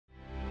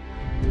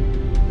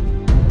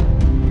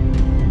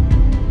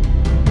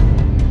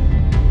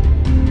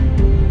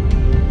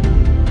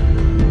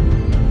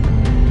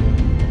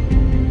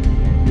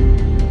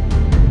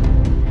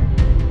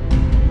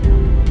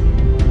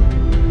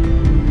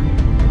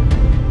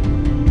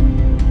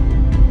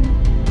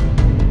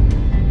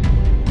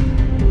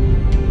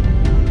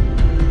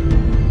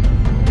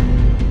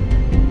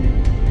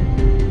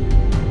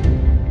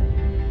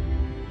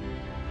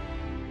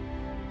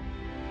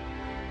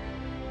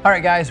All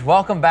right, guys,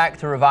 welcome back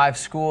to Revive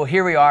School.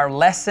 Here we are,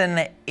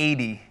 lesson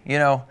 80. You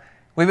know,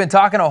 we've been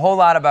talking a whole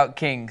lot about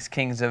kings.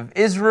 Kings of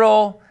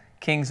Israel,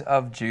 kings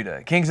of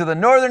Judah, kings of the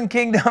northern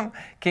kingdom,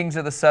 kings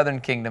of the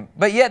southern kingdom.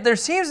 But yet there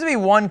seems to be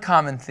one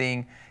common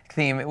theme,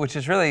 which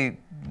is really,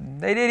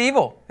 they did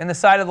evil in the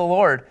sight of the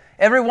Lord.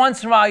 Every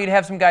once in a while, you'd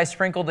have some guys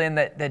sprinkled in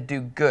that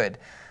do good.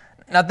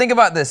 Now think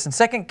about this. In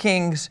 2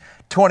 Kings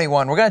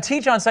 21, we're going to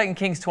teach on 2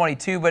 Kings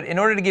 22, but in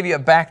order to give you a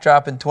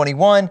backdrop in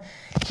 21,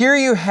 here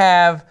you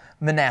have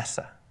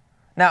Manasseh.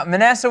 Now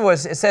Manasseh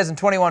was, it says in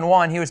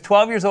 21:1, he was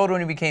 12 years old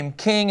when he became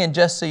king, and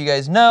just so you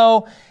guys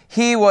know,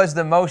 he was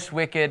the most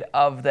wicked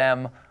of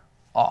them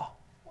all.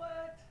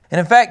 What? And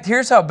in fact,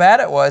 here's how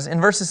bad it was.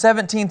 In verses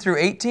 17 through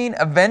 18,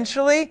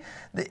 eventually,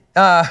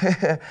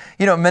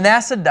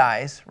 Manasseh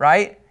dies,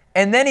 right?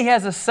 And then he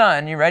has a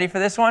son, you ready for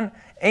this one?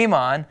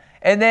 Amon.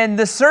 And then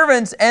the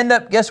servants end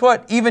up, guess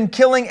what? Even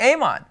killing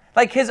Amon.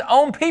 Like his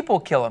own people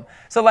kill him.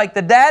 So like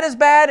the dad is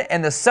bad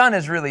and the son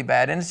is really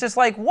bad. And it's just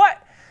like, what?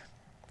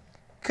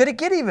 Could it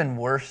get even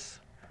worse?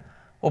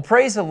 Well,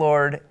 praise the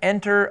Lord,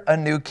 enter a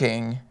new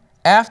king.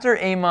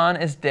 After Amon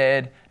is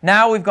dead,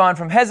 now we've gone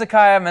from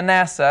Hezekiah,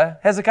 Manasseh.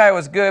 Hezekiah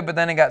was good, but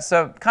then it got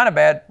so kind of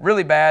bad,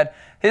 really bad.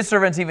 His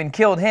servants even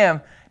killed him.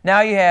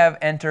 Now you have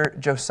enter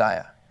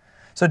Josiah.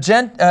 So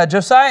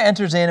Josiah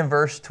enters in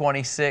verse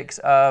 26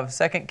 of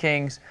 2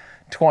 Kings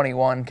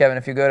 21. Kevin,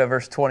 if you go to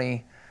verse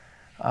 20,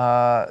 2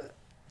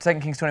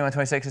 Kings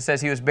 21:26, it says,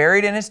 he was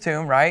buried in his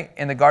tomb, right,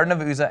 in the garden of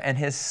Uzzah, and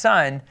his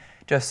son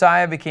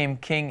Josiah became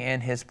king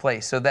in his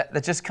place. So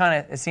that just kind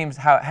of, it seems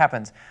how it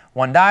happens.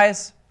 One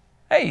dies,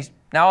 hey, he's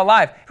now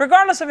alive,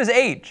 regardless of his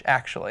age,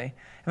 actually.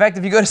 In fact,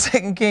 if you go to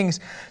 2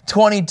 Kings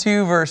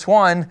 22, verse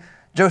 1,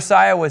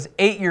 Josiah was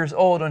 8 years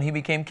old when he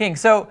became king.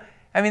 So,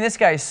 I mean, this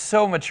guy is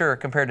so mature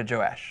compared to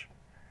Joash.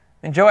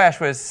 And Joash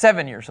was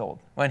 7 years old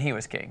when he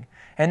was king.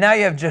 And now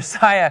you have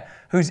Josiah,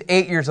 who's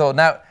 8 years old.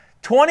 Now,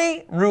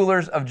 20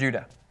 rulers of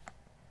Judah.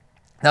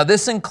 Now,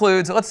 this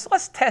includes,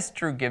 let's test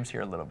Drew Gibbs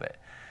here a little bit.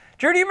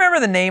 Drew, do you remember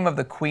the name of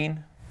the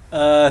queen?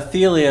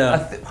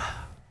 Athaliah.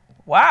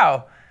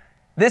 Wow.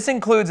 This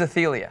includes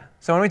Athaliah.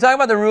 So when we talk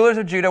about the rulers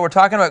of Judah, we're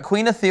talking about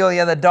Queen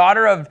Athaliah, the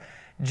daughter of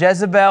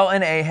Jezebel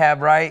and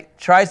Ahab, right?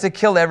 Tries to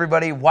kill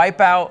everybody,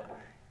 wipe out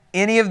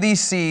any of these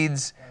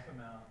seeds.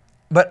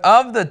 But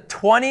of the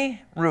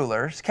 20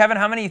 rulers, Kevin,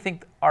 how many do you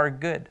think are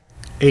good?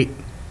 8.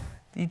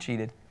 You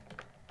cheated.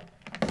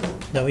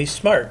 No, he's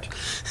smart.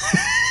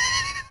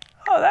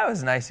 Oh, that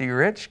was nice of you,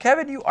 Rich.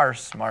 Kevin, you are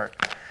smart.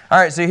 All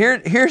right, so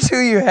here's who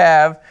you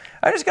have.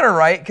 I'm just going to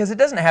write, because it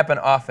doesn't happen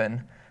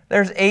often.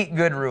 There's 8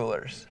 good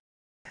rulers.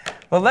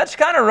 Well, let's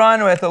kind of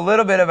run with a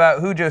little bit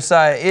about who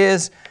Josiah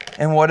is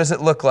and what does it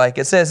look like.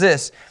 It says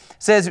this. It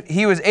says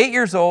he was 8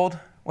 years old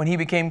when he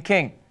became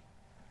king.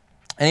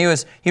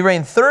 And he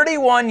reigned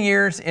 31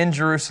 years in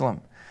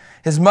Jerusalem.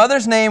 His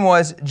mother's name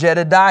was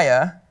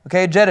Jedidah,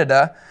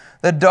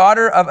 the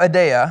daughter of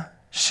Adaiah.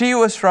 She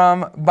was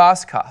from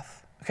Boskoth.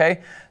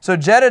 Okay, so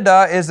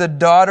Jedidah is the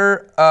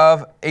daughter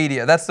of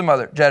Adaiah. That's the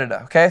mother,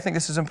 Jedidah. Okay, I think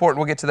this is important.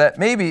 We'll get to that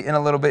maybe in a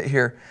little bit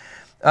here.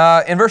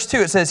 In verse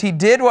 2, it says, he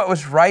did what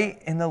was right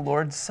in the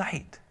Lord's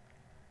sight.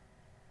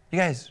 You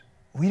guys,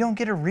 we don't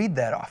get to read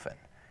that often.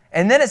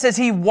 And then it says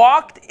he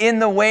walked in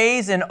the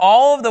ways, in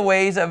all of the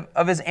ways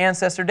of his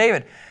ancestor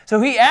David. So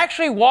he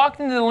actually walked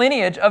into the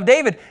lineage of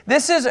David.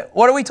 This is,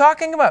 what are we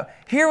talking about?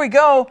 Here we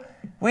go.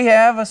 We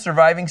have a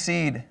surviving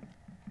seed.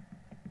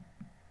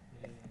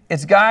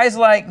 It's guys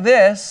like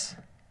this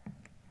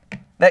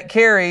that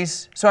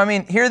carries. So, I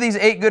mean, here are these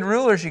 8 good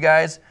rulers, you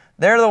guys.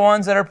 They're the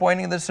ones that are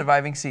pointing to the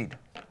surviving seed.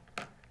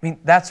 I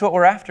mean, that's what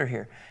we're after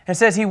here. And it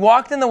says he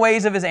walked in the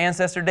ways of his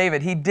ancestor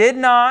David. He did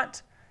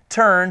not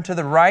turn to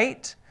the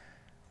right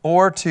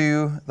or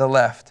to the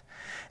left.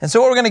 And so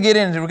what we're going to get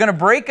into, we're going to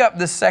break up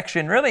this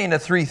section really into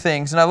 3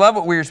 things. And I love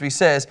what Wiersbe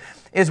says,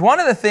 is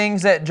one of the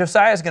things that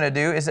Josiah is going to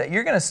do is that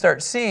you're going to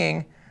start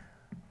seeing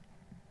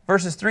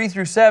verses 3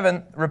 through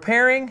 7,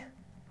 repairing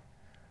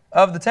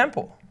of the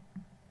temple.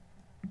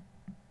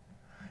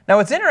 Now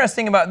what's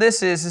interesting about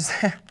this is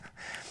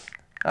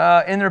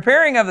in the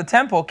repairing of the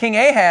temple, King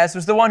Ahaz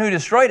was the one who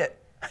destroyed it.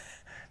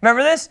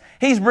 Remember this?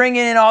 He's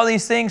bringing in all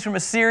these things from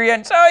Assyria.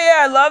 And so, yeah,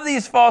 I love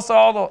these false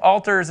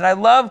altars. And I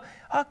love,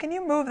 oh, can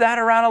you move that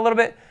around a little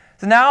bit?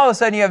 So now all of a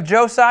sudden you have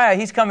Josiah.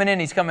 He's coming in.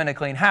 He's coming to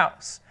clean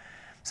house.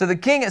 So the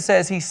king, it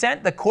says, he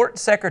sent the court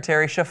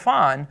secretary,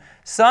 Shaphan,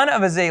 son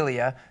of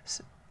Azaliah.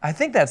 I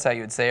think that's how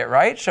you would say it,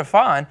 right?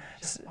 Shaphan,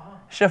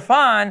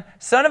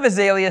 son of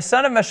Azaliah,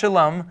 son of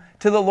Meshullam,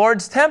 to the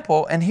Lord's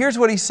temple. And here's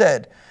what he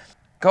said.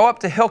 Go up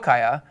to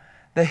Hilkiah,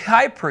 the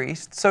high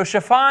priest. So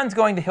Shaphan's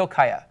going to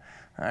Hilkiah.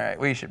 All right,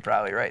 we should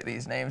probably write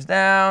these names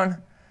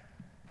down.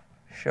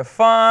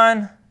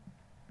 Shaphan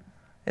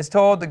is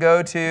told to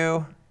go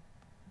to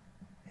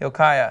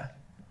Hilkiah.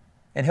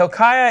 And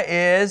Hilkiah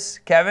is,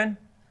 Kevin?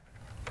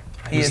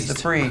 He is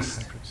the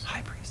priest.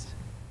 High priest.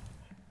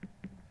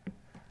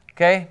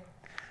 Okay?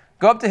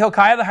 Go up to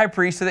Hilkiah the high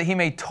priest so that he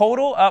may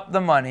total up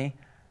the money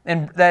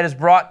that is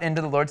brought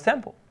into the Lord's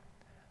temple.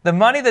 The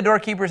money the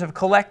doorkeepers have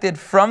collected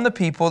from the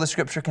people, the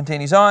scripture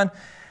continues on,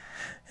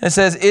 It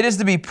says, it is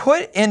to be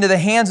put into the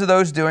hands of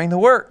those doing the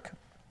work,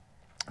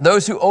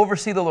 those who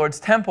oversee the Lord's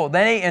temple.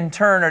 They in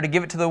turn are to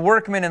give it to the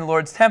workmen in the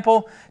Lord's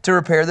temple to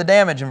repair the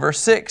damage. In verse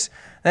 6,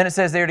 then it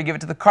says they are to give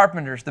it to the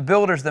carpenters, the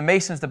builders, the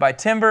masons to buy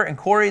timber and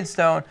quarried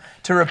stone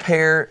to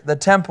repair the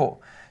temple.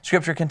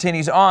 Scripture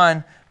continues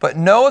on, but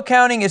no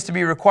accounting is to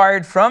be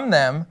required from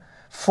them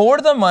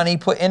for the money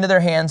put into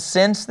their hands,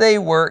 since they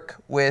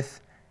work with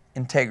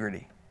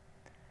integrity.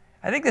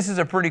 I think this is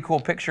a pretty cool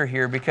picture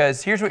here,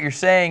 because here's what you're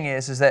saying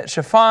is that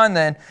Shaphan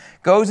then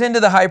goes into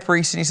the high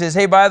priest and he says,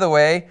 hey, by the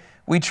way,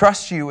 we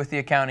trust you with the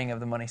accounting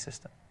of the money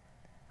system.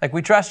 Like,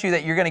 we trust you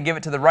that you're going to give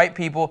it to the right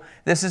people.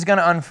 This is going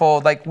to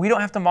unfold. Like, we don't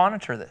have to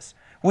monitor this.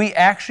 We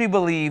actually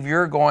believe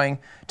you're going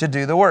to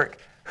do the work.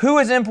 Who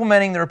is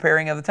implementing the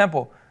repairing of the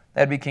temple?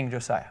 That'd be King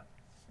Josiah.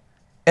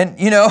 And,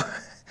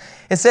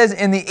 it says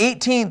in the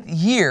 18th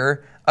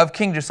year of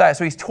King Josiah.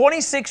 So he's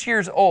 26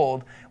 years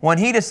old when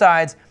he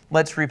decides,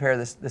 let's repair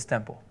this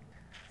temple.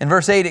 In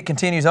verse 8, it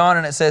continues on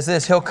and it says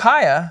this,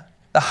 Hilkiah,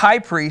 the high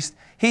priest,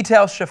 he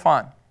tells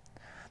Shaphan,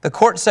 the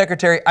court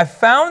secretary, I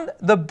found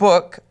the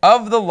book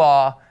of the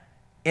law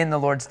in the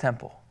Lord's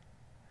temple.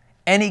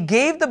 And he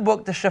gave the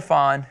book to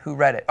Shaphan, who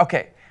read it.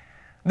 Okay,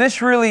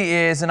 this really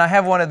is, and I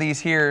have one of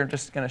these here, I'm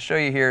just going to show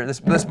you here, this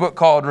book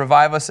called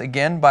Revive Us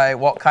Again by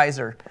Walt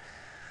Kaiser.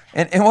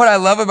 And what I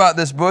love about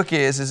this book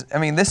is,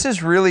 this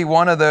is really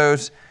one of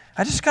those,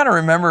 I just kind of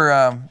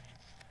remember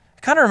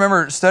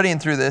studying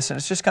through this, and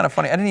it's just kind of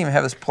funny. I didn't even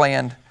have this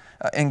planned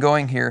in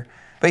going here.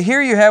 But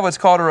here you have what's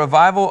called a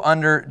revival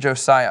under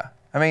Josiah.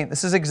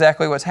 This is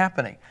exactly what's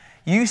happening.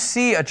 You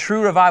see a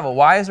true revival.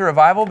 Why is there a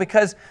revival?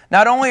 Because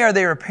not only are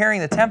they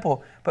repairing the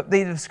temple, but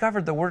they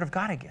discovered the Word of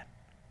God again.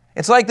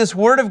 It's like this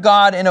Word of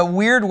God, in a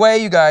weird way,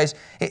 you guys,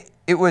 it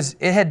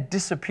had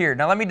disappeared.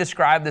 Now let me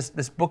describe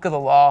this book of the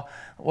law.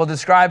 We'll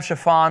describe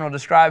Shaphan, we'll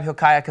describe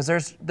Hilkiah,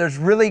 because there's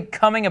really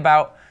coming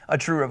about a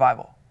true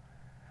revival.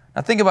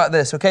 Now think about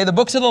this, okay? The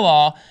books of the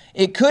law,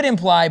 it could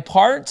imply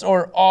parts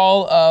or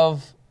all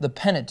of the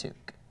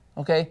Pentateuch,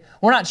 okay?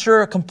 We're not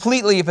sure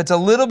completely if it's a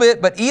little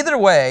bit, but either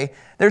way,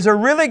 there's a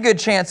really good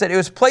chance that it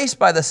was placed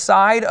by the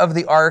side of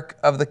the Ark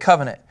of the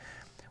Covenant.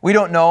 We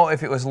don't know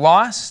if it was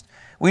lost.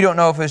 We don't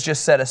know if it was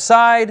just set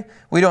aside.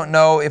 We don't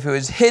know if it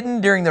was hidden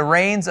during the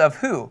reigns of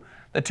who?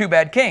 The two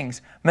bad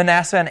kings,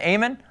 Manasseh and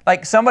Amon.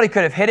 Like, somebody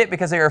could have hid it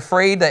because they were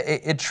afraid that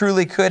it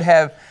truly could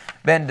have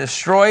been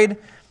destroyed.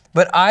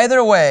 But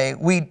either way,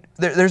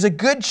 there's a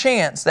good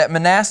chance that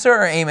Manasseh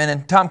or Amon,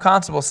 and Tom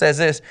Constable says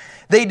this,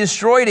 they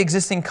destroyed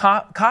existing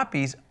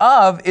copies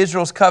of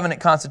Israel's covenant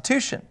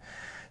constitution,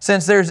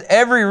 since there's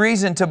every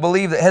reason to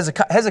believe that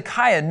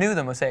Hezekiah knew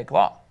the Mosaic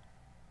law.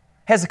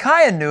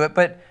 Hezekiah knew it,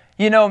 but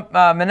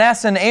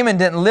Manasseh and Amon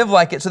didn't live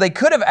like it, so they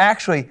could have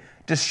actually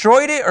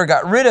destroyed it or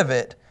got rid of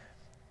it.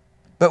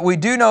 But we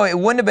do know it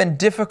wouldn't have been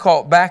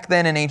difficult back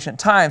then in ancient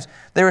times.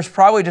 There was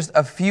probably just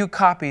a few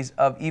copies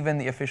of even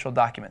the official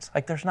documents.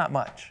 Like, there's not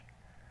much.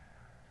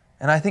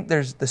 And I think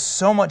there's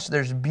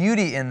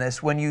beauty in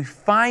this when you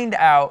find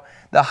out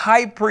the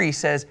high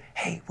priest says,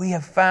 hey, we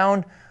have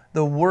found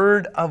the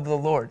word of the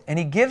Lord. And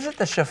he gives it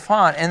to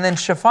Shaphan. And then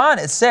Shaphan,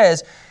 it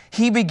says,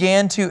 he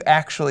began to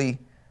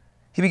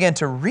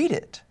read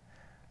it.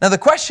 Now the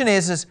question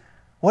is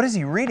what is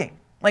he reading?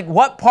 Like,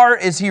 what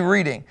part is he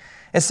reading?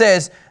 It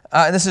says,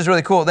 and this is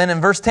really cool. Then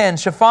in verse 10,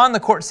 Shaphan, the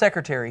court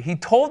secretary, he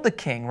told the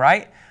king,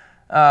 right?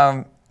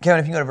 Kevin,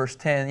 if you go to verse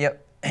 10,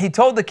 yep. He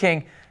told the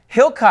king,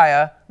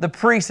 Hilkiah, the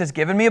priest, has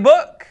given me a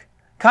book.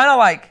 Kind of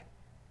like,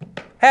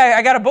 hey,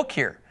 I got a book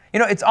here.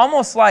 It's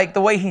almost like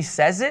the way he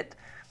says it,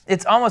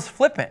 it's almost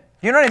flippant.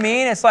 You know what I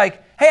mean? It's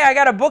like, hey, I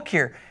got a book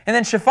here. And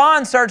then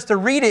Shaphan starts to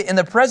read it in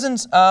the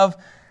presence of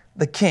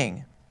the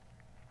king.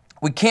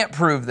 We can't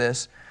prove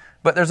this,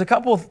 but there's a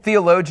couple of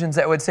theologians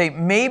that would say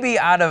maybe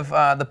out of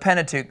the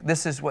Pentateuch,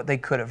 this is what they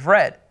could have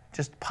read,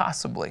 just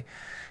possibly.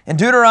 In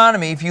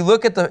Deuteronomy, if you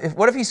look at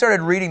what if he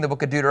started reading the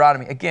book of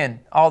Deuteronomy? Again,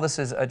 all this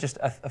is just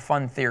a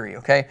fun theory,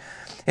 okay?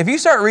 If you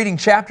start reading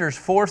chapters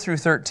 4 through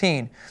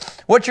 13,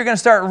 what you're going to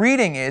start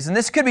reading is, and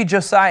this could be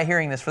Josiah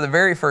hearing this for the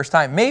very first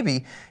time,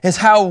 maybe, is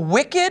how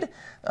wicked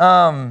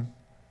the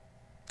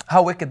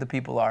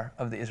people are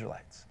of the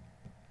Israelites.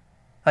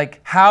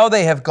 Like how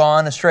they have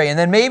gone astray. And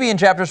then maybe in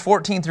chapters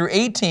 14 through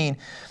 18,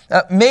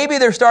 maybe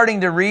they're starting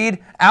to read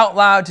out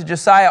loud to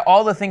Josiah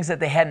all the things that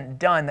they hadn't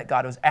done that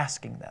God was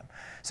asking them.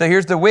 So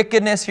here's the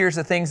wickedness, here's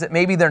the things that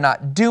maybe they're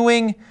not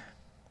doing.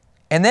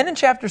 And then in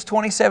chapters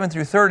 27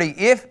 through 30,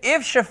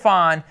 if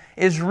Shaphan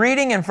is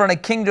reading in front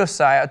of King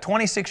Josiah, a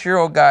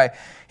 26-year-old guy,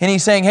 and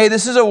he's saying, hey,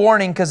 this is a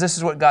warning because this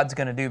is what God's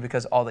going to do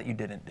because all that you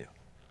didn't do.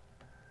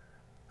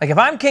 Like if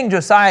I'm King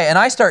Josiah and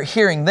I start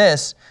hearing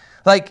this,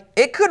 like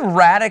it could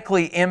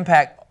radically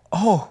impact,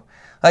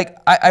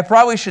 I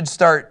probably should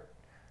start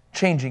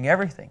changing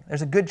everything.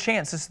 There's a good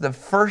chance this is the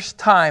first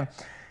time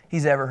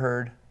he's ever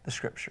heard the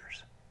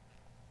Scriptures.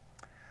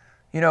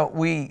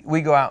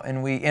 We go out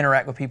and we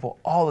interact with people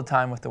all the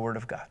time with the Word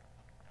of God.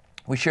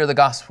 We share the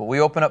gospel.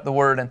 We open up the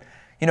Word and,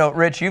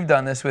 Rich, you've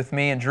done this with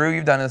me, and Drew,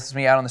 you've done this with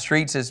me out on the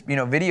streets as,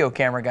 video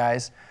camera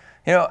guys.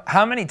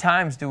 How many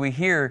times do we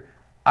hear,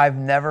 I've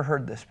never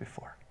heard this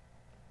before.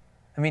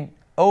 I mean,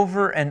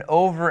 over and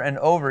over and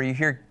over, you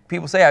hear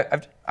people say,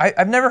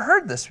 I've never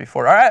heard this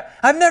before. Or,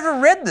 I've never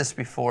read this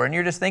before. And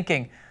you're just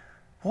thinking,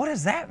 what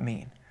does that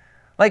mean?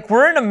 Like,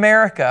 we're in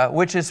America,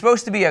 which is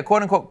supposed to be a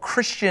quote-unquote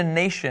Christian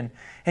nation,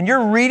 and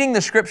you're reading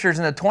the scriptures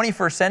in the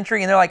 21st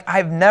century, and they're like,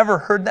 I've never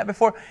heard that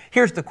before.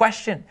 Here's the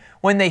question.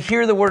 When they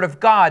hear the word of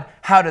God,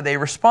 how do they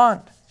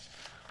respond?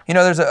 You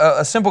know, there's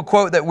a simple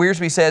quote that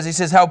Wiersbe says. He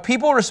says, how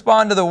people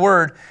respond to the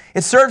word,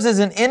 it serves as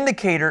an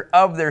indicator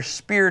of their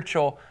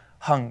spiritual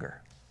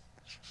hunger.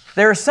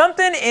 There is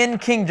something in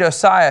King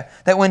Josiah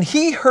that when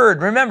he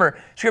heard, remember,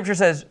 Scripture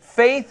says,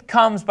 faith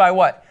comes by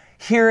what?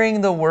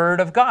 Hearing the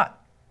word of God.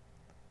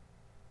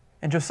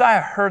 And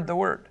Josiah heard the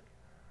word.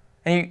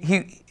 And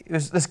it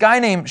was this guy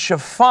named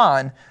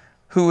Shaphan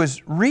who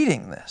was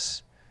reading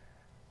this.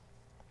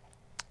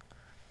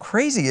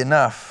 Crazy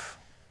enough,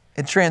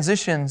 it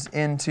transitions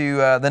into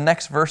the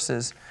next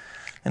verses.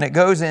 And it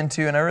goes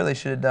into, and I really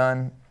should have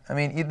done, I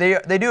mean,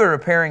 they do a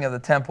repairing of the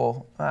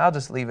temple. I'll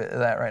just leave it at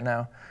that right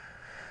now.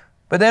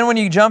 But then when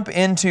you jump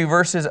into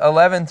verses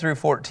 11 through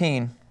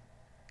 14,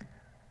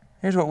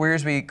 here's what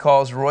Wiersbe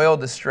calls royal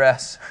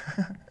distress.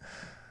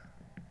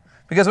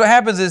 Because what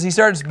happens is he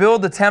starts to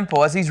build the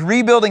temple. As he's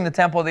rebuilding the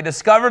temple, they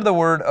discover the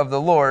word of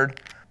the Lord.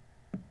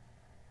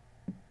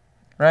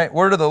 Right?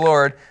 Word of the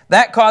Lord.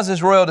 That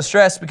causes royal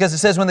distress because it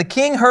says, when the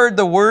king heard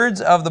the words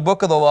of the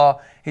book of the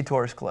law, he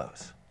tore his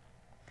clothes.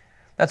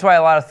 That's why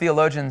a lot of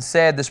theologians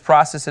said this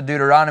process of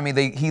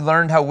Deuteronomy, he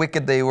learned how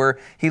wicked they were.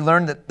 He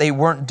learned that they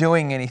weren't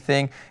doing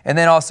anything. And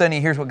then all of a sudden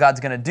he hears what God's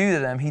going to do to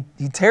them. He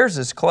tears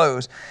his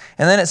clothes.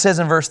 And then it says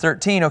in verse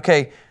 13,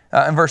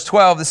 in verse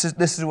 12, this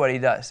is what he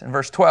does. In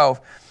verse 12,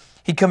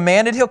 he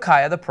commanded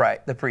Hilkiah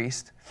the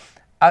priest,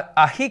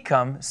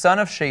 Ahikam, son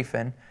of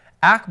Shaphan,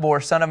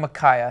 Achbor, son of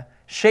Micaiah,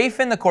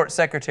 Shaphan, the court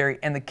secretary,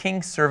 and the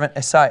king's servant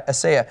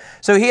Asaiah.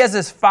 So he has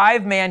this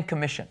 5-man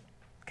commission.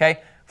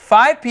 Okay?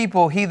 5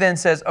 people, he then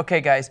says, okay,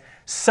 guys,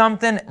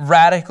 something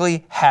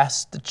radically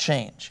has to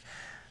change.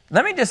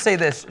 Let me just say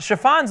this.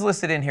 Shaphan's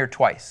listed in here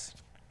twice.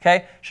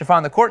 Okay?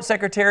 Shaphan, the court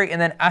secretary, and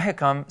then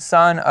Ahikam,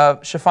 son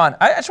of Shaphan.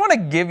 I just want to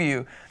give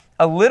you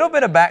a little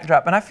bit of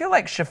backdrop. And I feel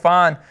like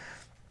Shaphan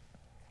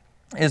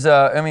is,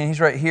 he's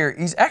right here.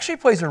 He actually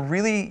plays a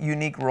really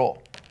unique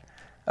role.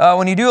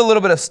 When you do a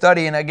little bit of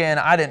study, and again,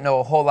 I didn't know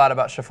a whole lot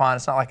about Shaphan.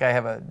 It's not like I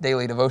have a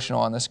daily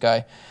devotional on this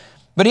guy.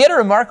 But he had a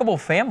remarkable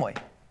family.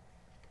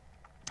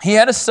 He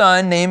had a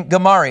son named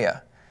Gemariah,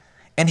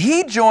 and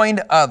he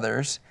joined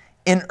others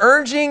in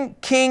urging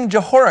King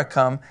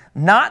Jehoiakim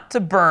not to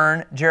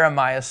burn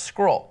Jeremiah's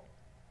scroll.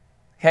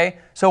 Okay?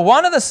 So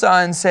one of the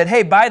sons said,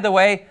 hey, by the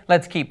way,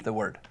 let's keep the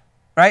word.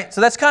 Right?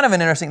 So that's kind of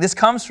an interesting, this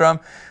comes from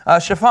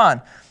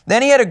Shaphan.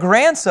 Then he had a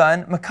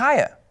grandson,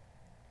 Micaiah.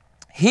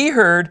 He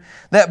heard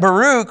that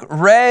Baruch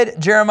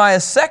read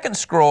Jeremiah's second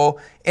scroll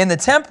in the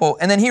temple,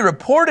 and then he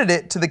reported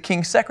it to the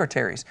king's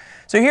secretaries.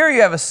 So here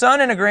you have a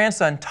son and a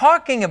grandson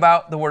talking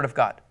about the word of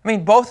God. I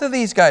mean, both of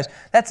these guys,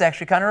 that's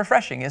actually kind of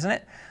refreshing, isn't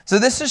it? So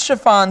this is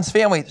Shaphan's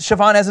family.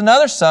 Shaphan has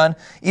another son,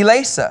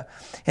 Elisha,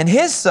 and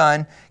his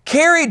son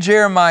carried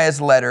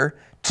Jeremiah's letter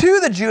to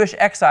the Jewish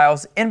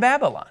exiles in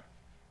Babylon.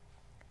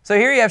 So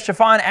here you have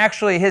Shaphan,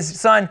 actually his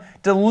son,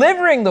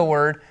 delivering the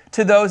word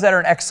to those that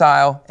are in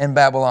exile in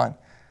Babylon.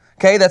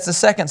 Okay, that's the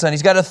second son.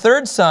 He's got a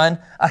third son,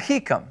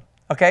 Ahikam.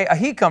 Okay,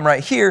 Ahikam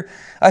right here.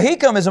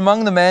 Ahikam is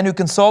among the men who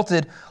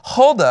consulted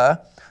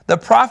Huldah, the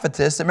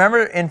prophetess.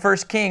 Remember in 1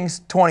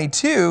 Kings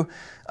 22,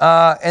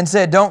 and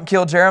said, don't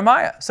kill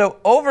Jeremiah.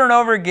 So over and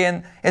over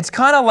again, it's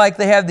kind of like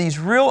they have these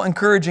real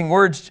encouraging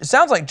words. It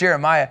sounds like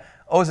Jeremiah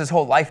owes his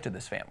whole life to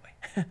this family.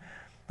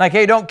 Like,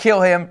 hey, don't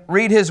kill him.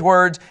 Read his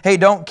words. Hey,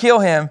 don't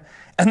kill him.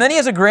 And then he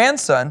has a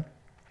grandson.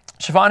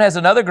 Shaphan has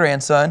another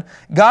grandson,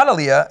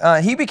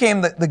 Gedaliah. He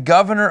became the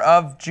governor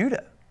of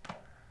Judah.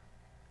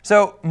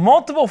 So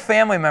multiple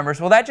family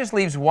members. Well, that just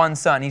leaves one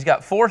son. He's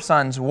got 4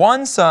 sons.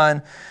 One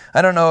son,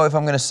 I don't know if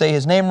I'm going to say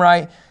his name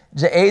right,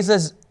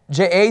 Jaazaniah,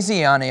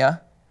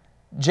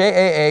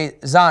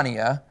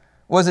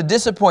 was a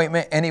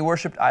disappointment, and he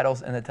worshipped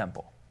idols in the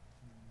temple.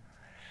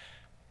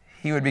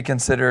 He would be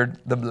considered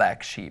the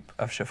black sheep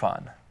of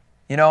Shaphan.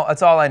 You know,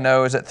 that's all I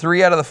know is that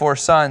 3 out of the 4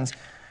 sons.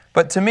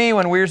 But to me,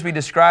 when Wiersbe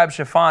describes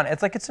Shaphan,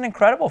 it's like it's an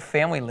incredible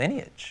family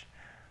lineage.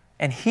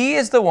 And he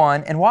is the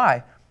one, and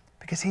why?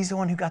 Because he's the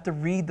one who got to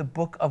read the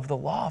book of the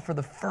law for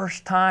the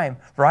first time,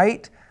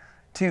 right?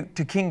 To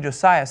King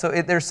Josiah. So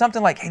there's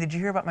something like, hey, did you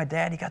hear about my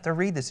dad? He got to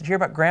read this. Did you hear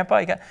about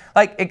grandpa?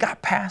 It got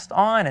passed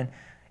on, and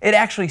it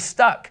actually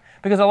stuck.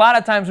 Because a lot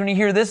of times when you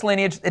hear this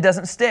lineage, it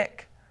doesn't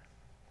stick.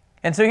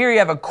 And so here you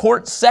have a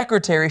court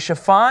secretary,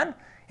 Shaphan,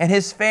 and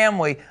his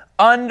family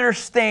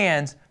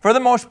understands, for the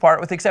most part,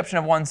 with the exception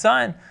of one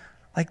son,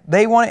 like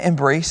they want to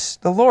embrace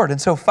the Lord.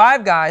 And so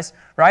 5 guys,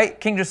 right?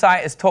 King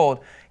Josiah is told,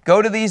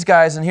 go to these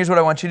guys, and here's what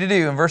I want you to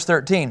do in verse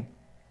 13.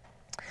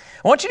 I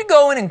want you to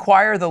go and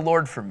inquire the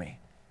Lord for me,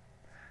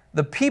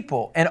 the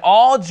people, and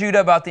all Judah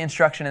about the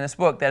instruction in this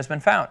book that has been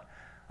found.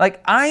 Like,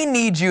 I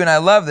need you, and I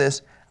love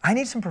this, I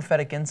need some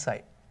prophetic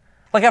insight.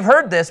 Like, I've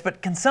heard this,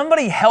 but can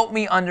somebody help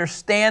me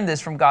understand this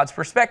from God's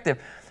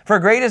perspective? For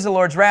great is the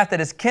Lord's wrath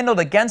that is kindled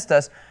against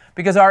us,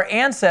 because our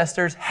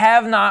ancestors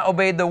have not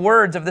obeyed the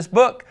words of this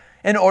book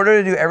in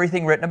order to do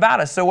everything written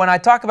about us. So when I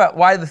talk about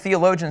why the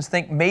theologians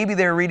think maybe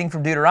they're reading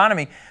from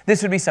Deuteronomy,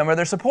 this would be some of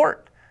their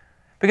support.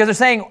 Because they're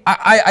saying,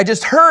 I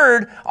just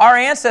heard our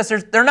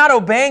ancestors, they're not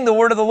obeying the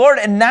word of the Lord,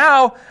 and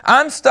now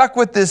I'm stuck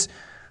with this.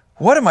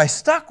 What am I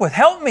stuck with?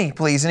 Help me,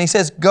 please. And he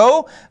says,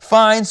 go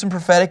find some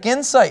prophetic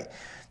insight.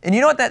 And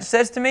you know what that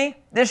says to me?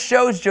 This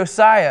shows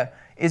Josiah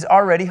is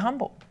already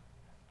humble.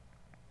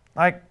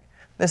 Like,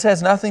 this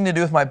has nothing to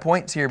do with my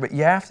points here, but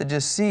you have to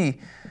just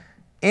see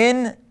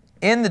in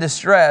the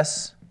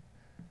distress,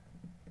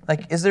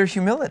 like, is there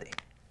humility?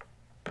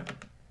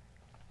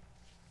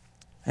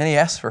 And he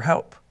asks for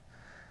help.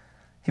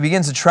 He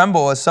begins to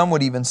tremble, as some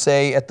would even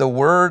say, at the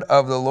word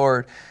of the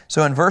Lord.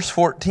 So in verse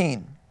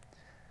 14,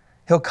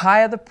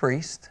 Hilkiah the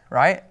priest,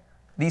 right?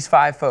 These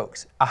 5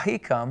 folks,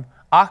 Ahikam,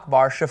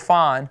 Akbar,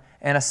 Shaphan,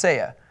 and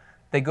Asaiah,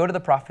 they go to the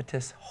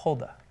prophetess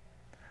Huldah,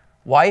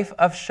 wife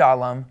of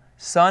Shallum,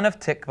 son of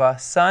Tikvah,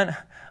 son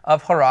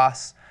of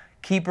Haras,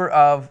 keeper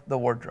of the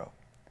wardrobe.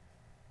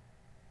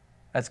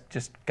 That's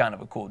just kind of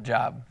a cool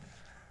job.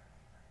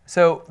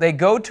 So they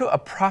go to a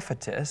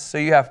prophetess. So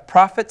you have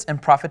prophets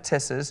and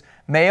prophetesses,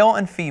 male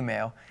and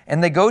female,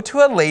 and they go to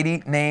a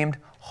lady named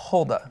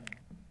Huldah.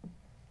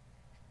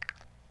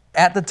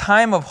 At the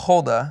time of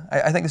Huldah,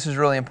 I think this is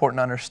really important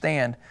to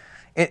understand,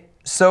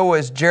 so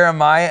was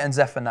Jeremiah and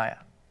Zephaniah.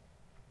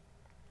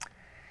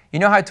 You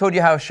know how I told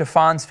you how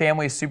Shaphan's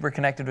family is super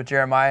connected with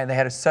Jeremiah, and they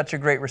had such a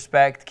great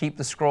respect, keep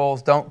the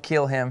scrolls, don't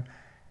kill him.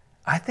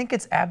 I think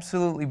it's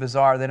absolutely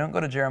bizarre. They don't go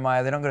to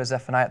Jeremiah, they don't go to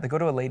Zephaniah, they go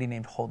to a lady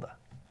named Huldah.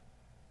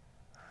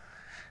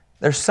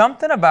 There's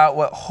something about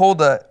what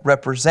Huldah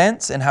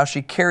represents and how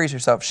she carries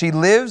herself. She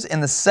lives in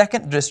the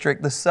 2nd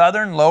district, the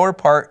southern lower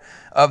part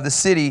of the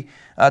city,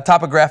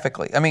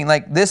 topographically. I mean,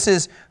 like, this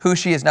is who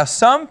she is. Now,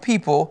 some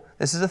people,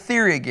 this is a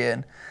theory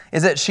again,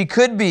 is that she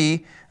could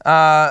be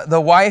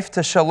the wife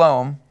to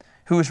Shalom,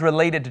 who is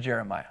related to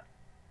Jeremiah.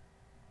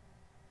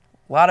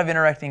 A lot of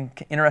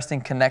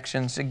interesting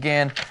connections.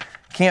 Again,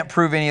 can't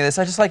prove any of this.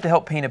 I just like to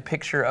help paint a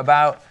picture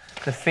about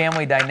the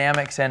family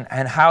dynamics and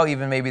how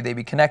even maybe they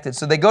be connected.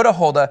 So they go to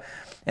Huldah.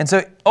 And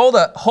so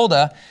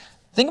Huldah,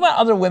 think about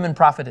other women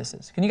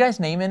prophetesses. Can you guys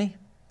name any?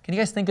 Can you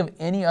guys think of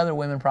any other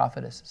women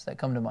prophetesses that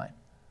come to mind?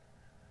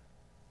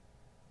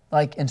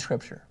 Like in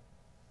Scripture.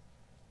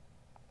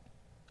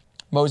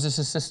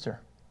 Moses'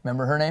 sister.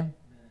 Remember her name?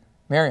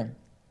 Miriam.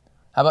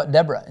 How about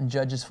Deborah in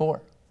Judges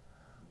 4?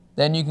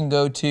 Then you can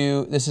go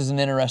to, this is an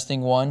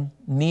interesting one,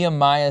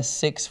 Nehemiah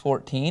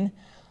 6:14.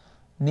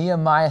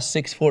 Nehemiah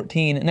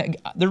 6:14. And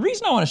the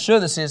reason I want to show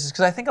this is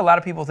because I think a lot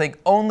of people think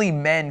only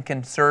men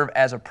can serve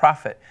as a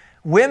prophet.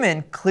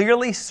 Women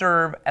clearly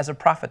serve as a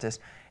prophetess.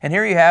 And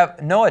here you have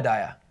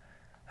Noadiah.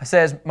 It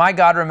says, my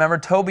God, remember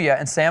Tobiah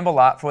and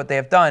Sanballat for what they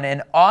have done,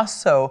 and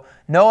also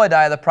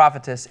Noadiah the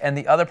prophetess and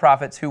the other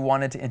prophets who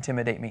wanted to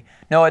intimidate me.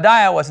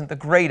 Noadiah wasn't the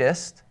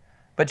greatest,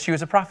 but she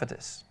was a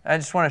prophetess. I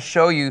just want to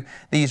show you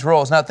these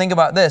roles. Now think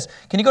about this.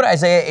 Can you go to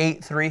Isaiah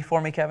 8:3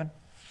 for me, Kevin?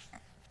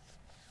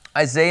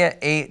 Isaiah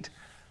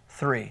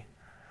 8:3.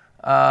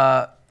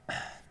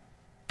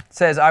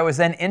 Says, I was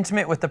then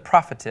intimate with the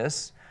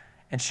prophetess,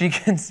 and she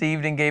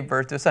conceived and gave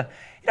birth to a son.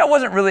 You know, it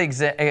wasn't really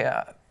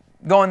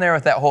going there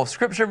with that whole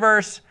scripture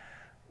verse,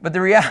 but the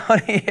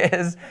reality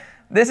is,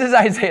 this is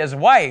Isaiah's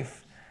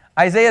wife.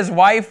 Isaiah's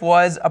wife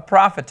was a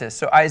prophetess.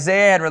 So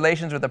Isaiah had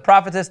relations with a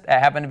prophetess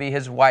that happened to be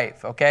his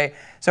wife, okay?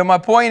 So my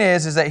point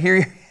is that here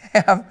you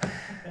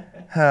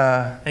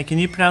have... Hey, can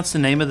you pronounce the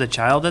name of the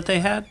child that they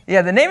had?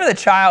 Yeah, the name of the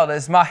child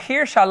is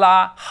Mahir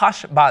Shalah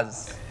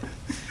Hashbaz.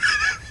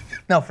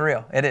 No, for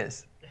real, it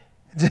is.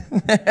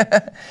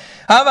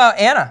 How about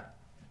Anna?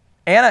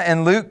 Anna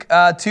in Luke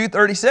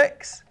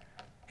 2:36.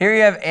 Here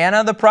you have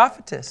Anna the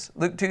prophetess,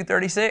 Luke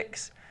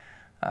 2:36.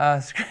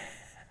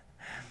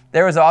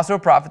 There was also a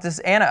prophetess,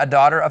 Anna, a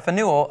daughter of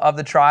Phanuel of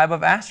the tribe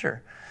of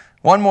Asher.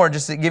 One more,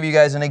 just to give you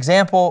guys an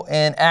example.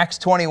 In Acts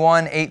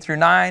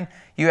 21:8-9,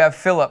 you have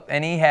Philip,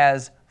 and he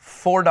has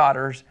 4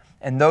 daughters,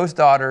 and those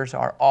daughters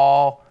are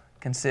all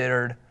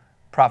considered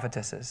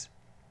prophetesses.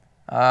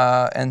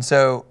 And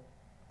so,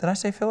 did I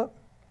say Philip?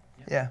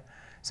 Yeah.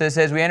 So it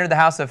says, we entered the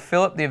house of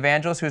Philip the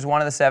evangelist, who was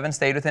one of the 7,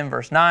 stayed with him.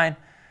 Verse 9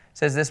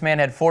 says, this man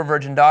had 4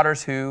 virgin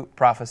daughters who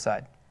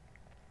prophesied.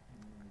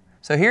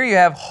 So here you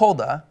have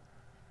Huldah.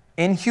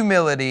 In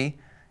humility,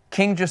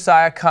 King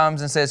Josiah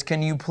comes and says,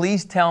 can you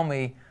please tell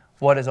me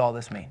what does all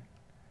this mean?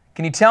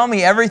 Can you tell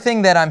me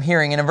everything that I'm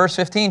hearing? And in verse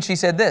 15, she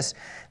said this.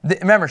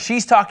 Remember,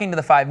 she's talking to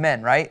the 5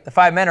 men, right? The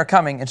 5 men are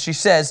coming, and she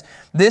says,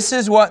 this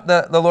is what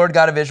the Lord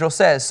God of Israel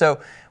says. So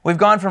we've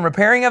gone from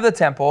repairing of the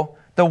temple.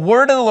 The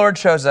word of the Lord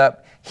shows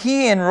up.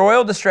 He, in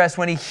royal distress,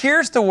 when he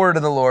hears the word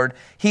of the Lord,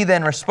 he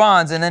then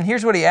responds. And then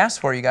here's what he asks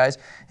for, you guys.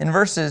 In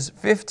verses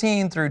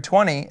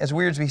 15-20, as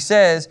weird as he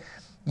says,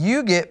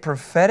 you get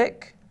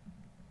prophetic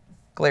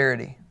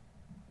clarity.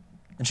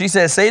 And she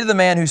says, say to the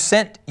man who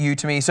sent you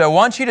to me. So I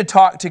want you to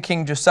talk to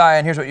King Josiah,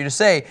 and here's what you're to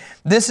say.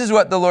 This is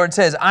what the Lord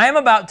says. I am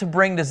about to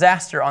bring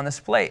disaster on this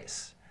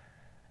place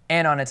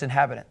and on its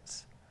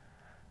inhabitants.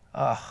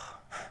 Oh,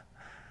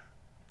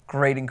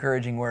 great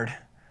encouraging word.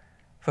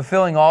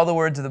 Fulfilling all the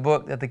words of the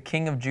book that the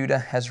king of Judah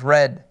has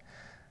read.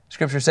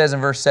 Scripture says in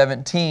verse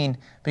 17,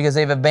 because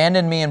they've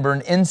abandoned me and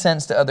burned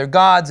incense to other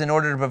gods in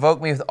order to provoke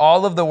me with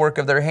all of the work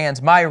of their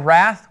hands. My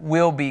wrath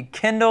will be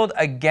kindled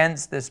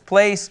against this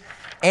place,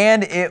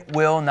 and it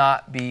will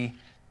not be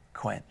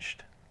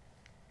quenched.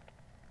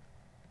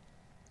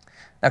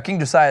 Now, King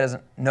Josiah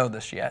doesn't know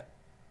this yet.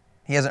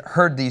 He hasn't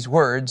heard these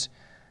words.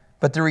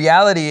 But the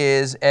reality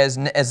is, as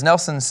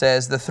Nelson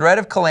says, the threat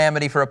of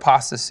calamity for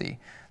apostasy,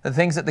 the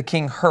things that the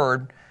king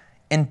heard,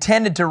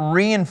 intended to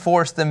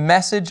reinforce the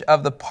message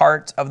of the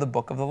parts of the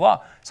book of the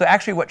law. So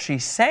actually what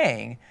she's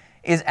saying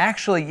is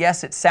actually,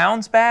 yes, it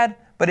sounds bad,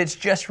 but it's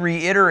just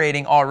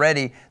reiterating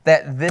already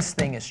that this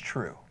thing is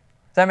true.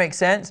 Does that make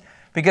sense?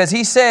 Because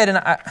he said,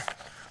 and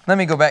let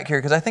me go back here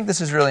because I think this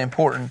is really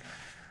important.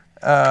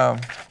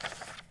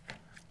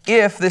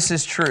 If this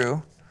is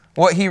true,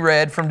 what he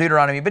read from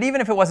Deuteronomy, but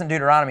even if it wasn't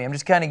Deuteronomy, I'm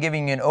just kind of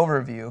giving you an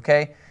overview,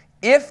 okay?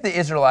 If the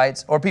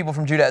Israelites or people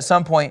from Judah at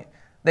some point,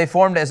 they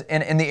formed as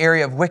in the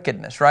area of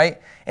wickedness, right?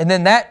 And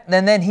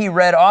then he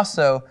read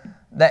also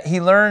that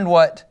he learned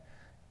what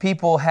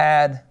people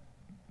had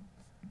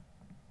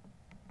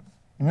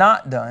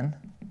not done,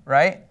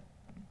 right?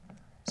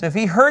 So if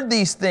he heard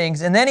these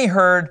things and then he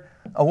heard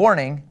a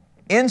warning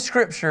in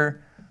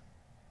Scripture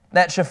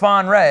that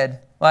Shaphan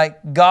read,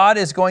 like God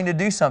is going to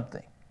do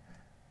something.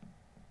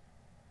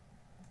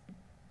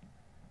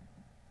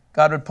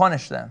 God would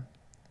punish them.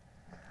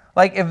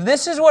 Like if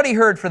this is what he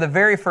heard for the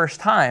very first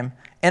time,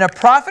 and a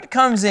prophet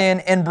comes in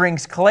and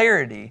brings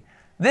clarity,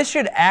 this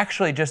should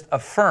actually just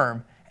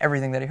affirm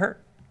everything that he heard.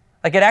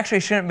 Like it actually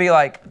shouldn't be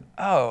like,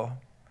 oh,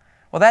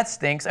 well that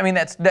stinks. I mean,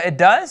 it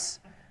does,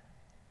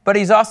 but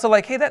he's also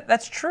like, hey,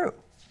 that's true.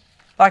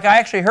 Like I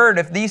actually heard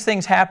if these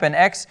things happen,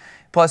 X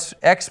plus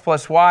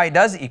Y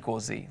does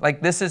equal Z.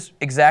 Like this is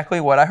exactly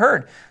what I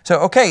heard. So,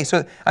 okay,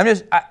 so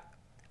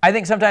I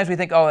think sometimes we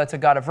think, oh, that's a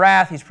God of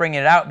wrath. He's bringing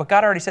it out. But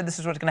God already said this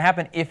is what's going to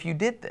happen if you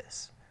did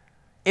this.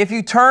 If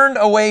you turned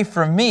away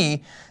from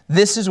me,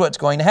 this is what's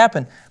going to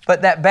happen.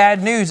 But that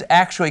bad news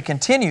actually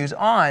continues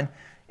on.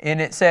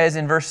 And it says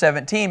in verse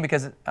 17,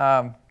 because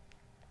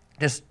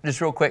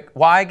just real quick,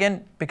 why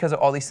again? Because of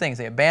all these things.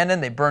 They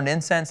abandoned, they burned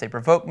incense, they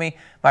provoked me.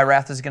 My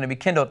wrath is going to be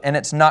kindled, and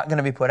it's not going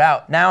to be put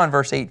out. Now in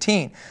verse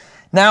 18,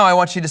 now I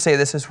want you to say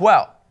this as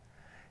well.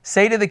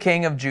 Say to the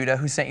king of Judah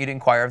who sent you to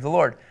inquire of the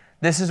Lord.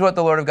 This is what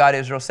the Lord of God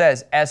Israel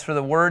says. As for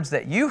the words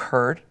that you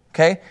heard,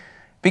 okay,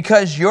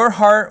 because your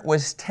heart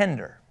was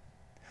tender,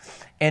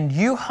 and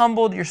you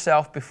humbled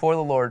yourself before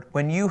the Lord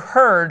when you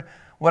heard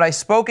what I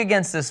spoke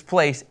against this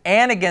place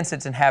and against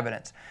its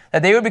inhabitants,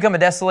 that they would become a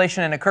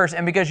desolation and a curse.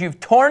 And because you've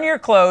torn your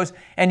clothes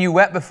and you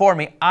wept before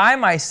me, I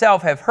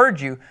myself have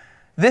heard you.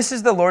 This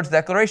is the Lord's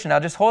declaration. Now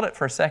just hold it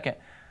for a second.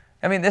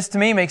 I mean, this to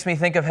me makes me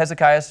think of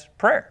Hezekiah's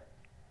prayer.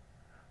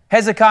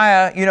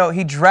 Hezekiah,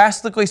 he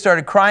drastically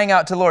started crying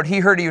out to the Lord. He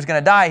heard he was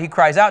going to die. He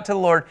cries out to the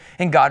Lord,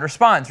 and God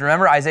responds.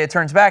 Remember, Isaiah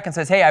turns back and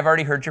says, hey, I've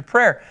already heard your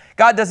prayer.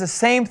 God does the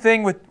same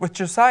thing with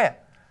Josiah.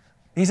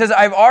 He says,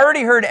 I've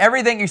already heard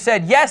everything you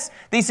said. Yes,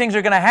 these things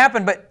are going to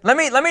happen, but let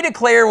me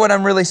declare what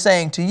I'm really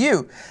saying to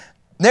you.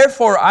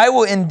 Therefore, I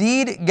will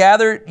indeed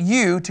gather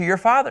you to your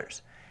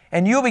fathers,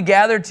 and you'll be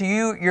gathered to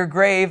your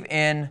grave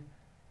in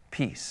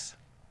peace.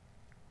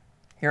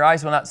 Your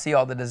eyes will not see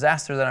all the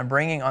disaster that I'm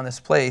bringing on this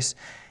place.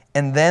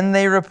 And then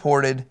they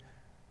reported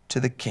to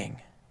the king.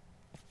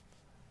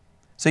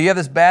 So you have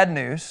this bad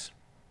news,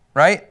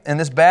 right? And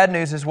this bad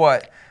news is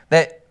what?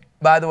 That,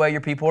 by the way,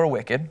 your people are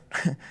wicked.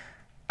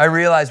 I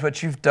realize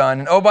what you've done.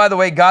 And oh, by the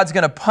way, God's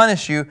going to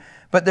punish you.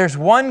 But there's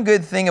one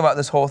good thing about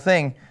this whole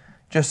thing.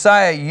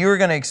 Josiah, you're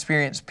going to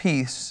experience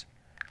peace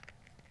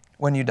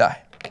when you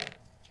die.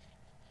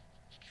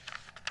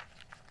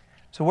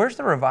 So where's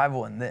the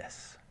revival in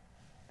this?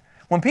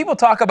 When people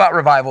talk about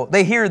revival,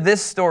 they hear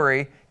this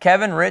story.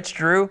 Kevin, Rich,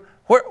 Drew,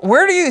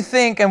 where do you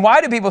think and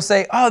why do people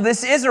say, oh,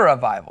 this is a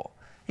revival?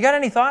 You got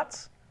any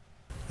thoughts?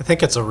 I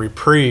think it's a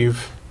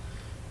reprieve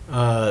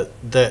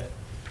that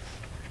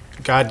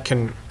God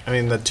can,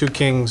 the two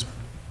kings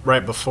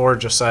right before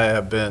Josiah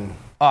have been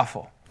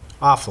awful.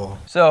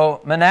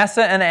 So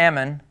Manasseh and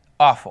Ammon,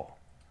 awful.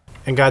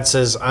 And God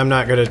says,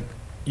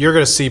 you're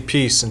going to see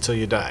peace until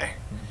you die.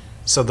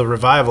 So the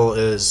revival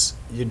is,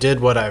 you did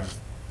what I've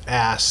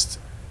asked.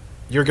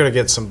 You're going to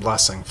get some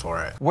blessing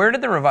for it. Where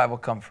did the revival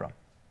come from?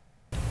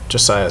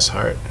 Josiah's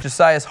heart.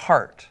 Josiah's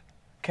heart.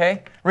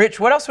 Okay? Rich,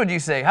 what else would you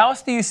say? How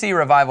else do you see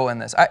revival in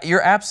this?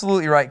 You're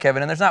absolutely right,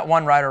 Kevin, and there's not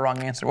one right or wrong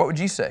answer. What would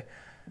you say?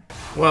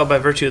 Well, by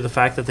virtue of the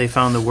fact that they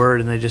found the word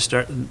and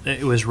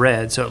it was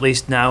read, so at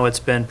least now it's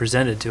been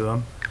presented to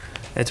them.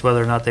 It's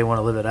whether or not they want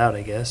to live it out,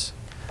 I guess.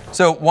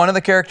 So one of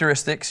the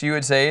characteristics you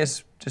would say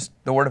is just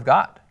the word of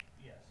God.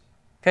 Yes.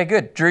 Okay,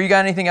 good. Drew, you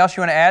got anything else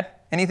you want to add?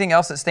 Anything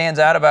else that stands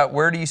out about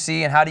where do you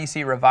see and how do you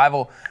see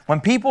revival? When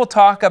people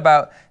talk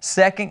about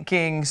 2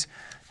 Kings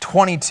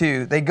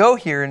 22. They go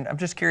here, and I'm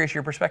just curious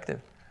your perspective.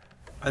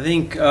 I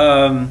think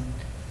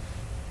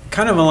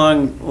kind of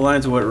along the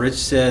lines of what Rich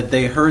said,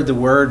 they heard the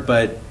word,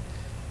 but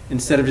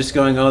instead of just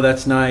going, oh,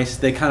 that's nice,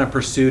 they kind of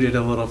pursued it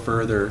a little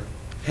further.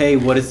 Hey,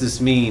 what does this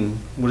mean?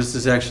 What does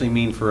this actually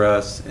mean for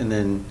us? And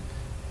then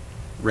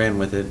ran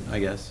with it, I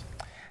guess.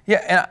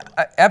 Yeah,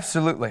 and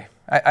absolutely.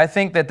 I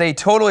think that they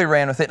totally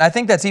ran with it. And I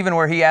think that's even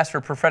where he asked for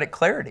prophetic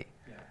clarity.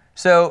 Yeah.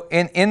 So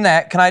in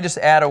that, can I just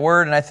add a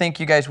word? And I think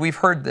you guys, we've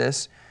heard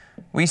this.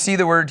 We see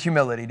the word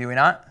humility, do we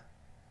not?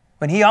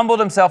 When he humbled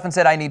himself and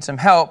said, I need some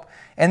help.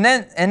 And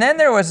then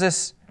there was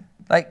this,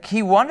 like,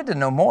 he wanted to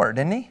know more,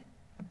 didn't he?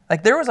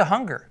 Like, there was a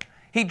hunger.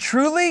 He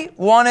truly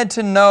wanted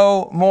to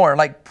know more.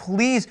 Like,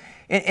 please,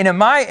 and in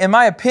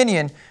my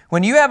opinion,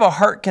 when you have a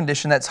heart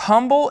condition that's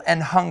humble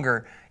and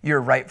hunger,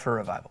 you're ripe for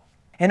revival.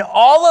 And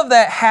all of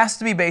that has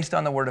to be based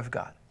on the Word of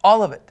God.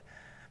 All of it.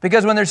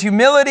 Because when there's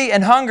humility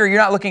and hunger, you're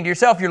not looking to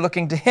yourself, you're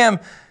looking to Him,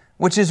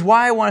 which is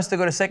why I want us to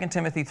go to 2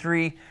 Timothy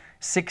 3,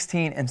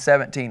 16 and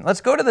 17. Let's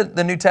go to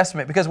the New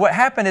Testament, because what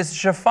happened is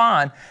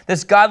Shaphan,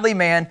 this godly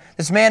man,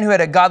 this man who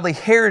had a godly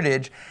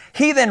heritage,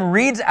 he then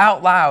reads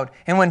out loud.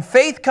 And when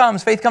faith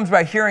comes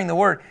by hearing the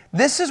Word.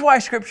 This is why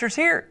Scripture's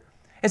here.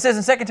 It says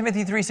in 2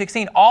 Timothy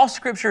 3:16, all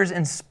Scripture is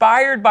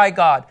inspired by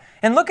God.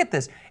 And look at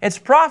this. It's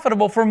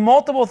profitable for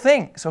multiple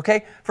things,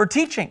 okay? For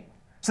teaching,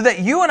 so that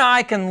you and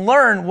I can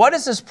learn what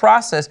is this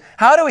process,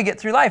 how do we get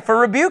through life? For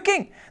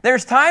rebuking.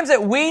 There's times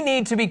that we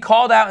need to be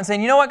called out and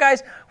saying, you know what,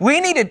 guys? We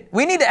need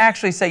to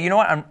actually say, you know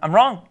what, I'm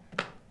wrong.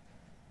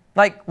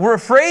 Like, we're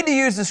afraid to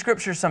use the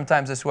Scripture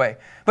sometimes this way.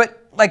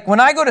 But like when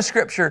I go to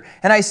Scripture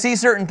and I see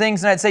certain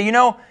things and I'd say, you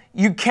know,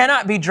 you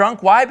cannot be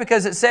drunk. Why?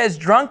 Because it says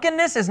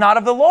drunkenness is not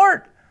of the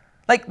Lord.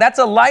 Like, that's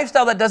a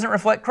lifestyle that doesn't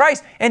reflect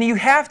Christ. And you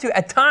have to,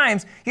 at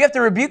times, you have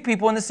to rebuke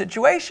people in this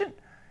situation.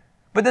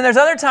 But then there's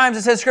other times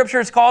it says Scripture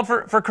is called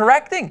for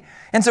correcting.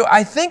 And so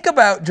I think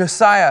about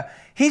Josiah.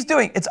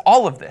 It's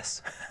all of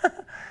this.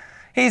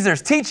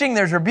 There's teaching,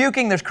 there's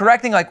rebuking, there's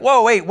correcting. Like,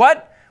 whoa, wait,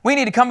 what? We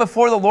need to come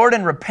before the Lord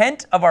and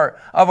repent of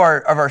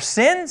our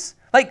sins?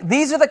 Like,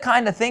 these are the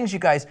kind of things, you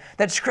guys,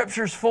 that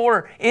Scripture's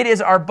for. It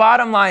is our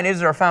bottom line. It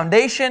is our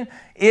foundation.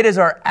 It is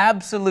our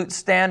absolute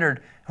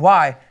standard.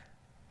 Why?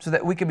 So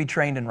that we could be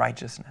trained in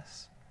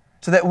righteousness.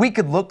 So that we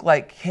could look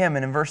like Him.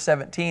 And in verse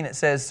 17 it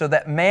says, so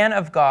that man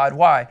of God,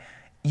 why?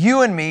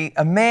 You and me,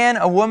 a man,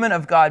 a woman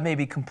of God may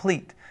be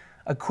complete,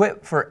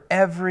 equipped for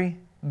every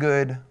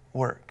good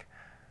work.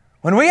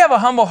 When we have a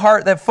humble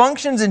heart that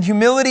functions in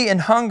humility and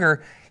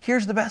hunger,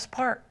 here's the best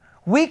part.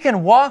 We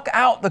can walk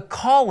out the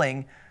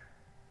calling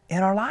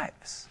in our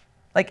lives.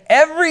 Like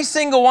every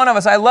single one of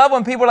us. I love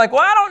when people are like,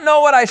 well, I don't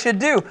know what I should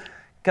do.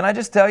 Can I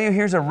just tell you,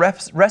 here's a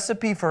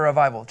recipe for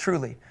revival,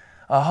 truly.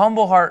 A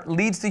humble heart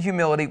leads to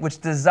humility,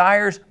 which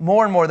desires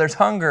more and more. There's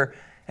hunger.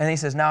 And he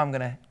says, now I'm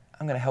going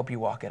to help you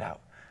walk it out.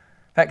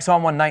 In fact,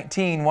 Psalm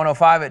 119,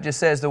 105, it just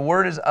says, the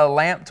Word is a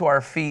lamp to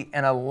our feet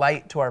and a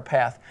light to our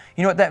path.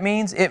 You know what that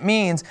means? It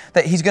means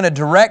that He's going to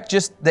direct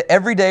just the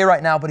everyday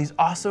right now, but He's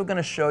also going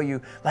to show you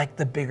like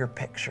the bigger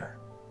picture.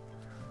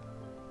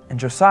 And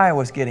Josiah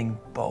was getting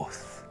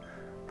both.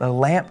 The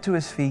lamp to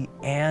his feet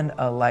and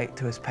a light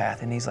to his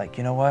path. And he's like,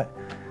 you know what?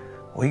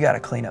 We got to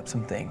clean up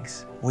some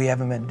things. We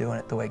haven't been doing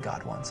it the way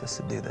God wants us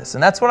to do this.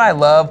 And that's what I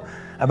love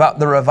about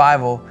the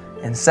revival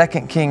in 2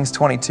 Kings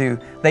 22.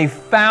 They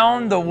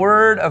found the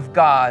Word of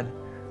God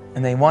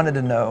and they wanted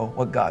to know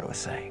what God was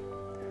saying.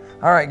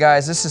 All right,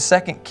 guys, this is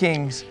 2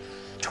 Kings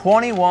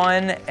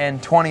 21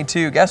 and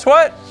 22. Guess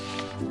what?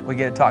 We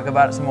get to talk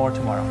about it some more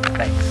tomorrow.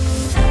 Thanks.